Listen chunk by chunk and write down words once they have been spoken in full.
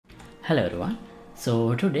Hello everyone.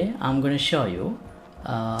 So today I'm going to show you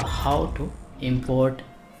how to import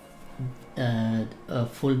a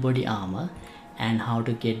full body armor and how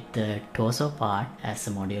to get the torso part as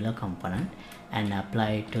a modular component and apply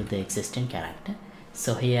it to the existing character.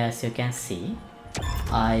 So here, as you can see,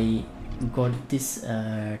 I got this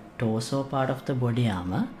torso part of the body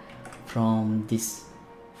armor from this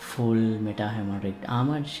full meta-human rigged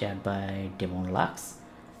armor shared by 𝐿𝐿.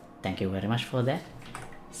 Thank you very much for that.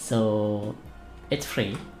 So it's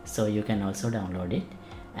free, so you can also download it,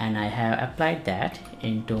 and I have applied that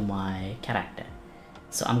into my character.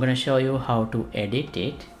 So I'm going to show you how to edit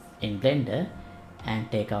it in Blender and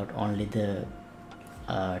take out only the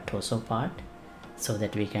torso part so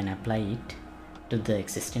that we can apply it to the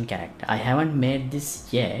existing character. I haven't made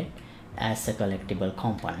this yet as a collectible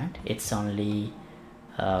component. It's only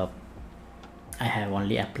I have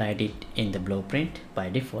only applied it in the blueprint by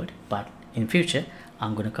default, but in future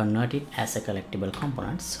I'm going to convert it as a collectible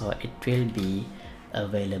component, so it will be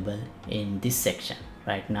available in this section.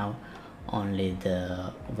 Right now only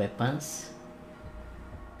the weapons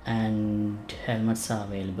and helmets are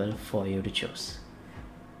available for you to choose.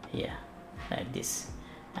 Yeah, like this.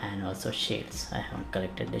 And also shields. I haven't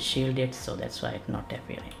collected the shield yet, so that's why it's not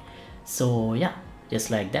appearing. So yeah, just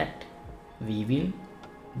like that we will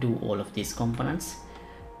do all of these components,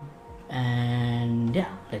 and yeah,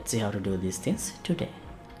 let's see how to do these things today.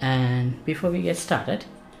 And before we get started,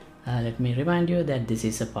 let me remind you that this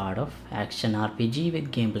is a part of action RPG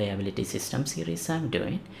with gameplay ability system series I'm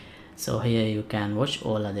doing. So here you can watch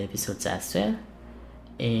all other episodes as well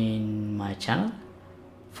in my channel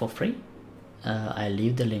for free. I'll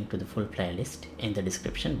leave the link to the full playlist in the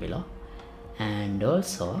description below, and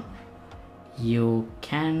also you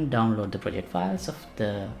can download the project files of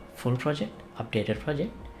the full project, updated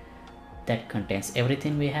project, that contains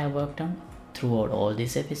everything we have worked on throughout all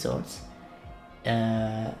these episodes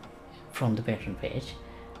from the Patreon page.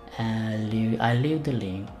 I'll leave the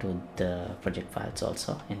link to the project files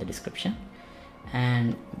also in the description.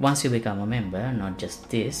 And once you become a member, not just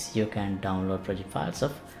this, you can download project files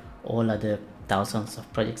of all other thousands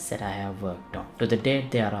of projects that I have worked on. To the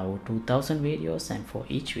date there are over 2000 videos, and for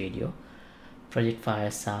each video project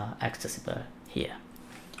files are accessible here.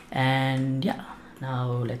 And yeah,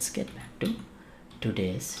 now let's get back to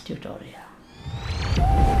today's tutorial.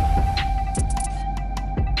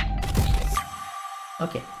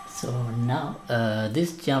 Okay, so now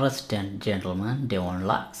this generous gentleman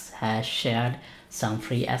𝐿𝐿 has shared some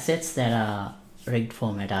free assets that are rigged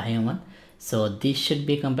for MetaHuman. So this should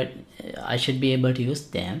be I should be able to use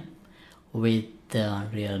them with the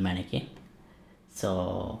Unreal Mannequin.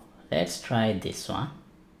 So let's try this one,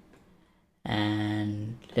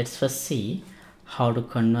 and let's first see how to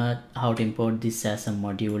import this as a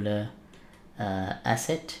modular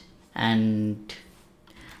asset. And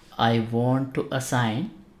I want to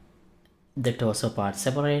assign the torso part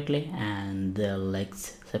separately and the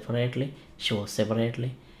legs separately, shoulders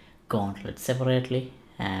separately, gauntlet separately,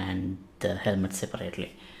 and the helmet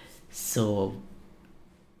separately. So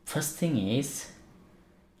first thing is,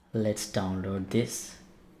 let's download this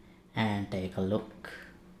and take a look.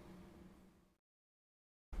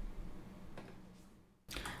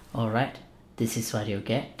 Alright, this is what you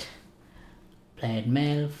get. Blade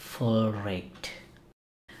mail full rigged.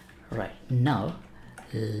 Right, now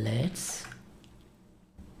let's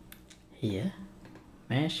here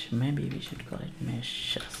mesh, maybe we should call it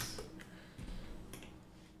meshes.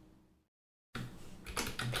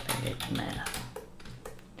 Blade mail.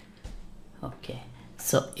 Okay,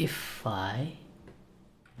 so if I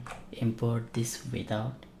import this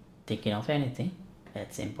without thinking of anything,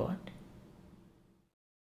 let's import.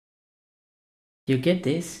 You get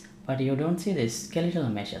this, but you don't see the skeletal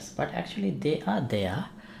meshes, but actually they are there,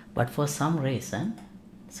 but for some reason.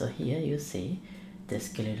 So here you see the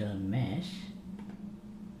skeletal mesh,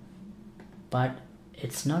 but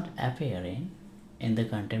it's not appearing in the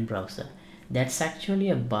content browser. That's actually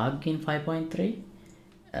a bug in 5.3.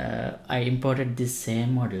 I imported this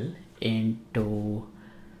same model into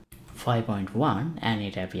 5.1 and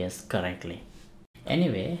it appears correctly.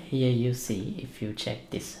 Anyway, here you see, if you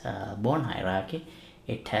check this bone hierarchy,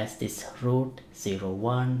 it has this root 0,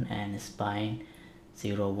 1 and spine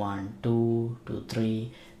 0, 1, 2, 2,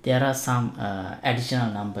 3. There are some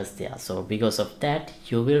additional numbers there, so because of that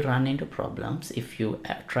you will run into problems if you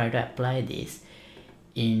try to apply this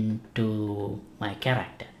into my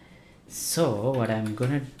character. So what I'm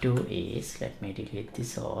gonna do is, let me delete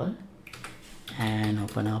this all and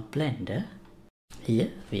open up Blender.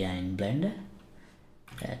 Here we are in Blender.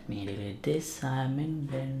 Let me delete this. I'm in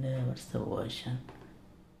Blender. What's the version?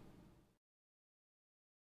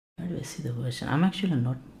 do I see the version? I'm actually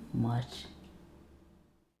not much.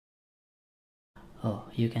 Oh,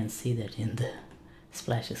 you can see that in the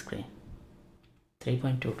splash screen.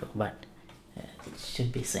 3.22, but it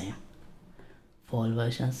should be same for all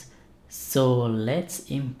versions. So let's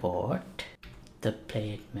import the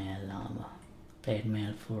plate mail armor, plate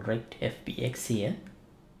mail for rect FBX here.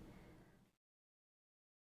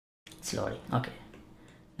 It's loading. Okay,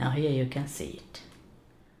 now here you can see it.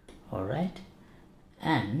 All right,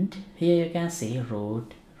 and here you can see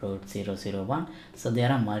root 001. So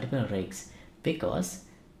there are multiple rigs because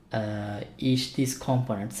each these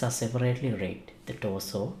components are separately rigged. The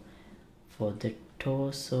torso, for the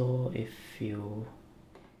torso, if you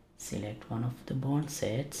select one of the bond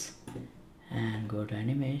sets and go to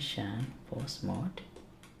animation, pose mode,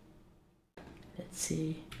 let's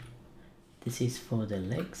see, this is for the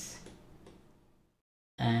legs,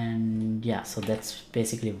 and yeah, so that's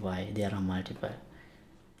basically why there are multiple.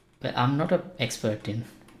 But I'm not an expert in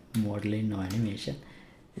modeling or animation,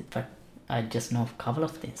 but I just know a couple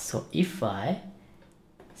of things. So if I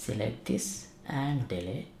select this and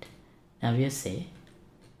delete, now you see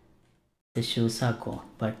the shoes are gone,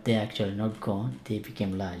 but they're actually not gone, they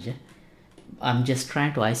became larger. I'm just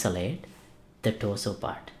trying to isolate the torso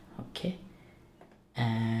part. Okay,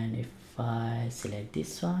 and if I select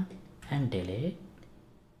this one and delete,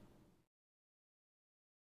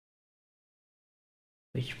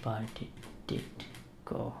 which part did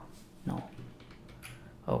go? No,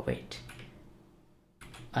 oh wait,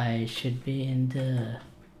 I should be in the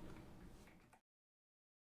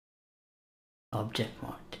object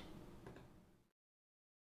mode.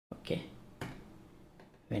 Okay,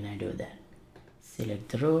 when I do that, select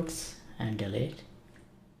the roots and delete,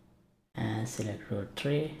 and select root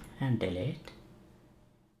 3 and delete,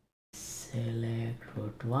 select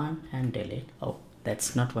root 1 and delete. Oh,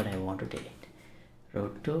 that's not what I want to delete.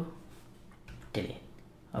 Root 2, delete.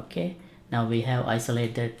 Okay, now we have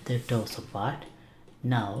isolated the torso part.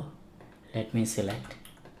 Now let me select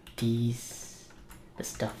these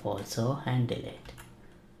stuff also and delete.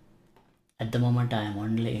 At the moment I am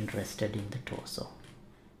only interested in the torso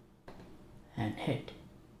and head.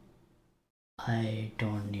 I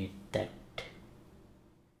don't need that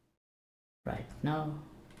right now.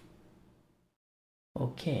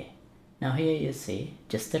 Okay, now here you see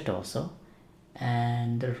just the torso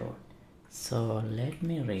and the road. So let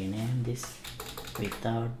me rename this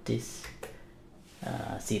without this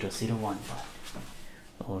 001 part.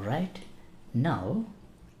 Alright, now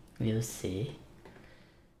you see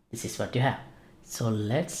this is what you have. So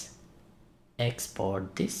let's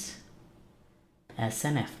export this as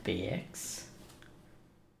an FBX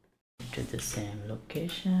to the same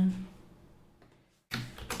location.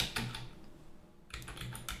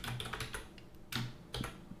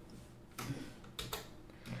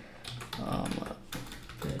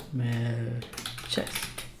 Chest,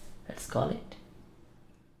 let's call it.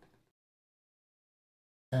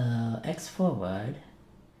 X forward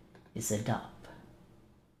is a dub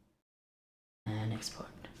and export.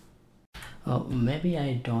 Oh, maybe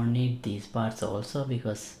I don't need these parts also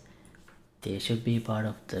because they should be part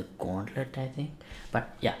of the gauntlet, I think.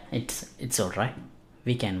 But yeah, it's alright,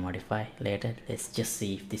 we can modify later. Let's just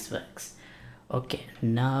see if this works. Okay,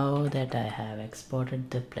 now that I have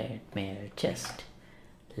exported the plate mail chest,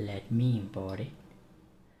 let me import it.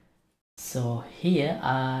 So here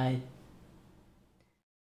I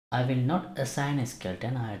will not assign a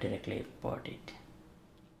skeleton, I directly import it.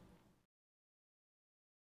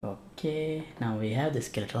 Okay, now we have the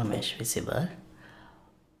skeletal mesh visible.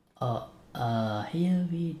 Here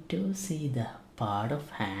we do see the part of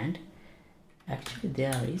hand. Actually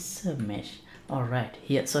there is a mesh. Alright,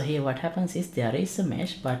 here, so here what happens is there is a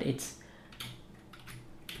mesh, but it's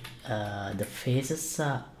the faces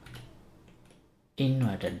are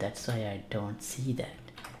inverted, that's why I don't see that.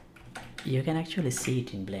 You can actually see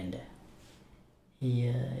it in Blender.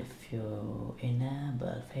 Here if you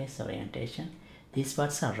enable face orientation, these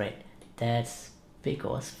parts are red. That's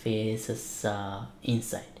because faces are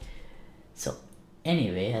inside. So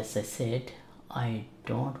anyway, as I said, I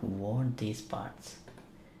don't want these parts.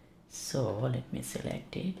 So let me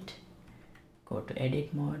select it, go to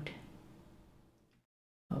edit mode.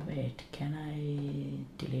 Oh wait, can I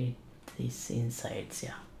delete these insides?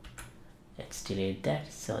 Yeah, let's delete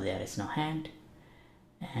that, so there is no hand.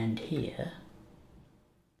 And here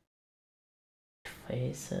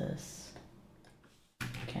faces,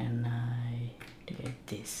 can I delete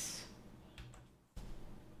this?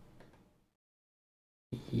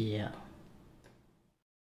 Yeah,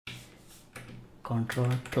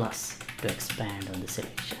 Control plus to expand on the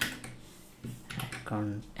selection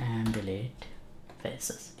and delete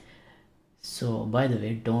faces. So by the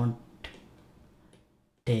way, don't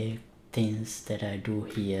take things that I do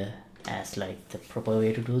here as like the proper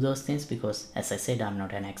way to do those things, because as I said, I'm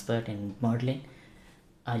not an expert in modeling.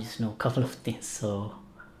 I just know a couple of things, so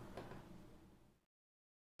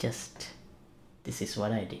just this is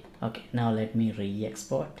what I did. Okay, now let me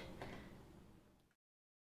re-export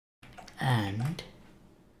and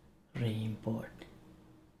re-import.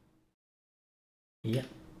 Yeah,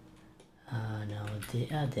 now they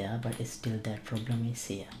are there, but it's still that problem is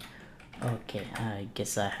here. Okay, I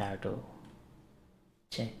guess I have to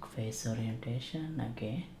check face orientation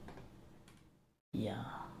again. Yeah,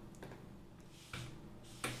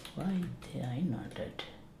 why they are inverted?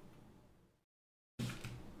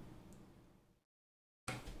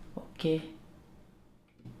 Okay,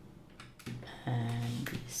 and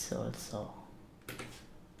this also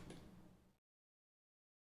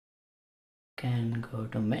can go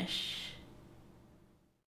to mesh,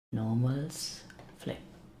 normals, flip.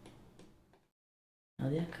 Now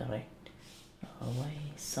they are correct. Why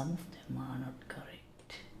some of them are not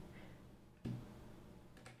correct?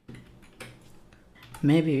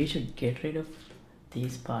 Maybe we should get rid of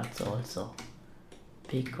these parts also,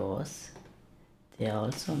 because they are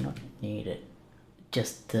also not needed.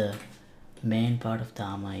 Just the main part of the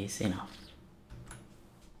armor is enough.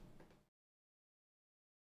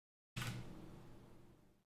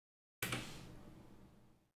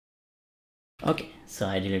 Okay, so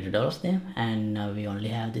I deleted all of them, and now we only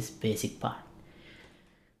have this basic part.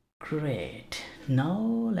 Great.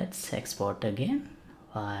 Now let's export again.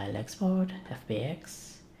 File export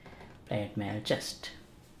fbx plate mail chest,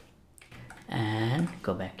 and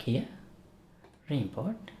go back here,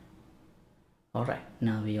 re-import. Alright,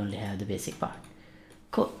 now we only have the basic part.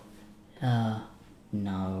 Cool.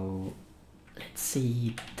 Now let's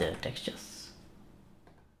see the textures.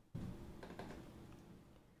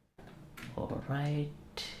 Alright.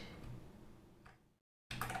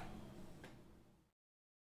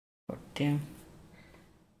 Put them.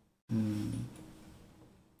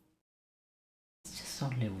 It's just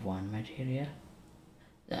only one material.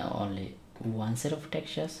 Only one set of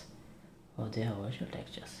textures. Oh, they are virtual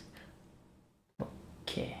textures.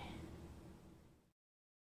 Okay.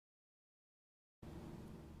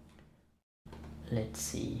 Let's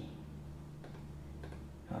see.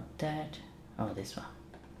 Not that. Oh, this one.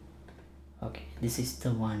 Okay, this is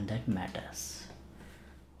the one that matters.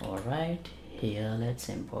 Alright, here let's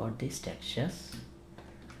import these textures.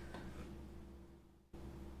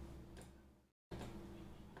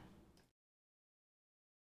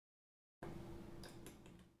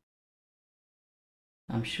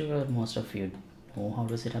 I'm sure most of you know how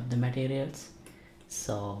to set up the materials,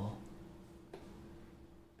 so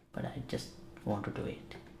but I just want to do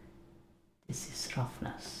it. This is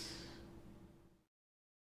roughness.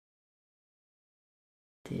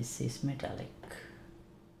 This is metallic.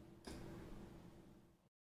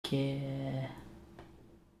 Okay.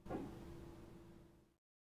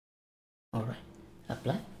 Alright,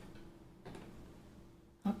 apply.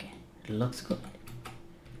 Okay, it looks good.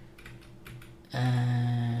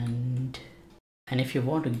 And if you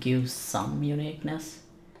want to give some uniqueness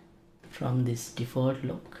from this default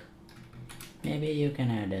look, maybe you can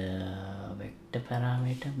add a vector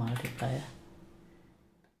parameter multiplier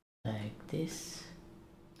like this.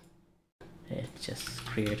 Let's just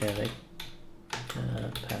create a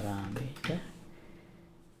vector parameter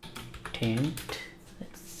tint.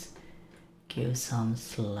 Let's give some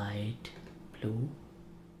slight blue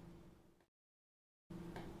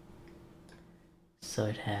so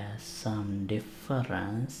it has some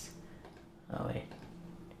difference. Oh wait,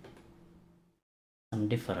 some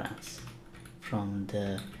difference from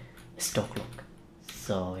the stock look,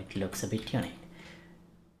 so it looks a bit unique.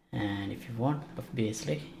 And if you want,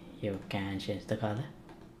 obviously you can change the color,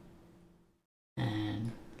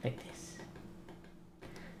 and like this.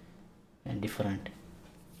 And different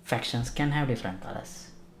factions can have different colors.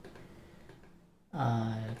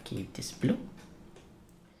 I'll keep this blue.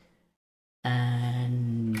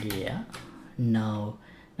 And yeah, now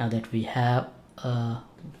that we have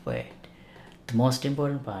wait, the most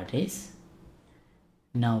important part is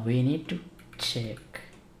now we need to check,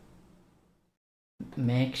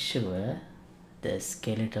 make sure the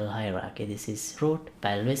skeletal hierarchy. This is root,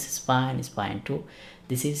 pelvis, spine, spine 2.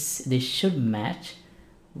 This should match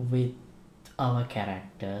with our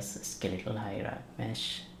character's skeletal hierarchy,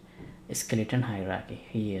 mesh skeleton hierarchy.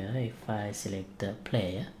 Here if I select the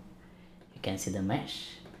player, you can see the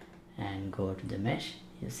mesh and go to the mesh.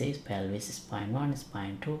 You see pelvis, spine 1,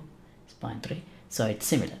 spine 2, spine 3. So it's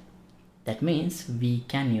similar. That means we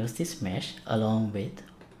can use this mesh along with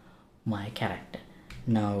my character.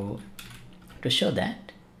 Now to show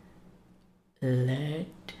that, let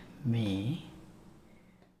me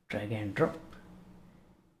drag and drop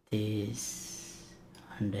this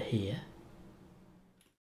under here,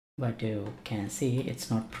 but you can see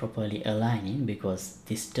it's not properly aligning because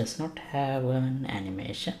this does not have an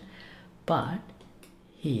animation. But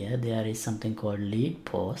here there is something called lead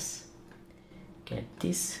pose. Get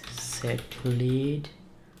this, set lead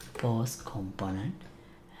pose component,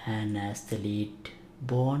 and as the lead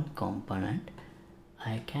bone component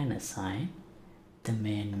I can assign the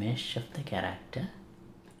main mesh of the character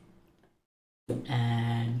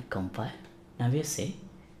and compile. Now you see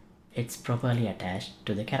it's properly attached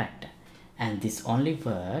to the character, and this only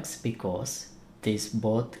works because these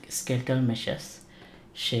both skeletal meshes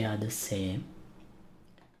share the same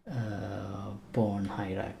bone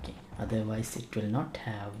hierarchy, otherwise it will not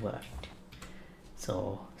have worked.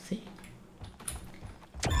 So see,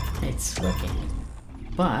 it's working,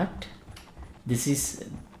 but this is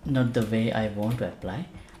not the way I want to apply.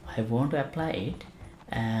 I want to apply it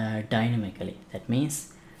dynamically. That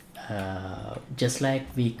means just like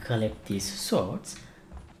we collect these swords,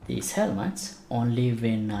 these helmets, only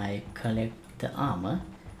when I collect the armor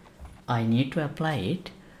I need to apply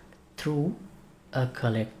it through a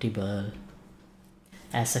collectible,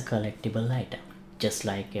 as a collectible item, just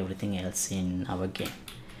like everything else in our game.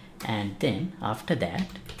 And then after that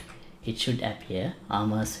it should appear,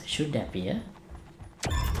 armors should appear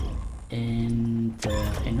in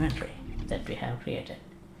the inventory that we have created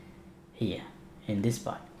here in this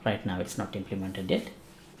part. Right now it's not implemented yet,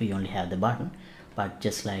 we only have the button, but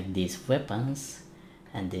just like these weapons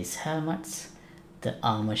and these helmets, the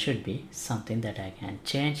armor should be something that I can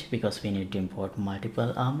change, because we need to import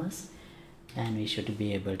multiple armors and we should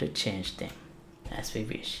be able to change them as we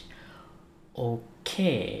wish.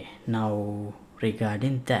 Okay, now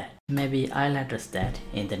regarding that, maybe I'll address that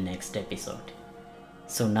in the next episode.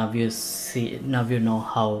 So now you see, now you know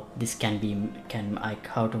how this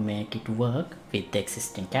how to make it work with the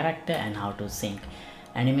existing character and how to sync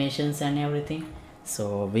animations and everything.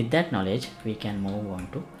 So with that knowledge we can move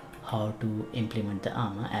on to how to implement the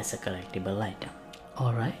armor as a collectible item.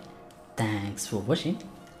 Alright, thanks for watching.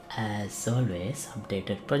 As always,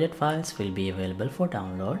 updated project files will be available for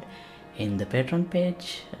download in the Patreon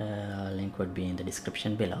page. Link would be in the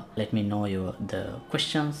description below. Let me know the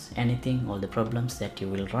questions, anything, all the problems that you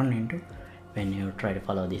will run into when you try to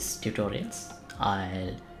follow these tutorials.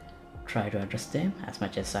 I'll try to address them as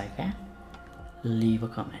much as I can. Leave a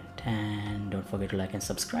comment and don't forget to like and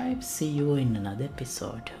subscribe. See you in another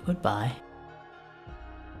episode. Goodbye.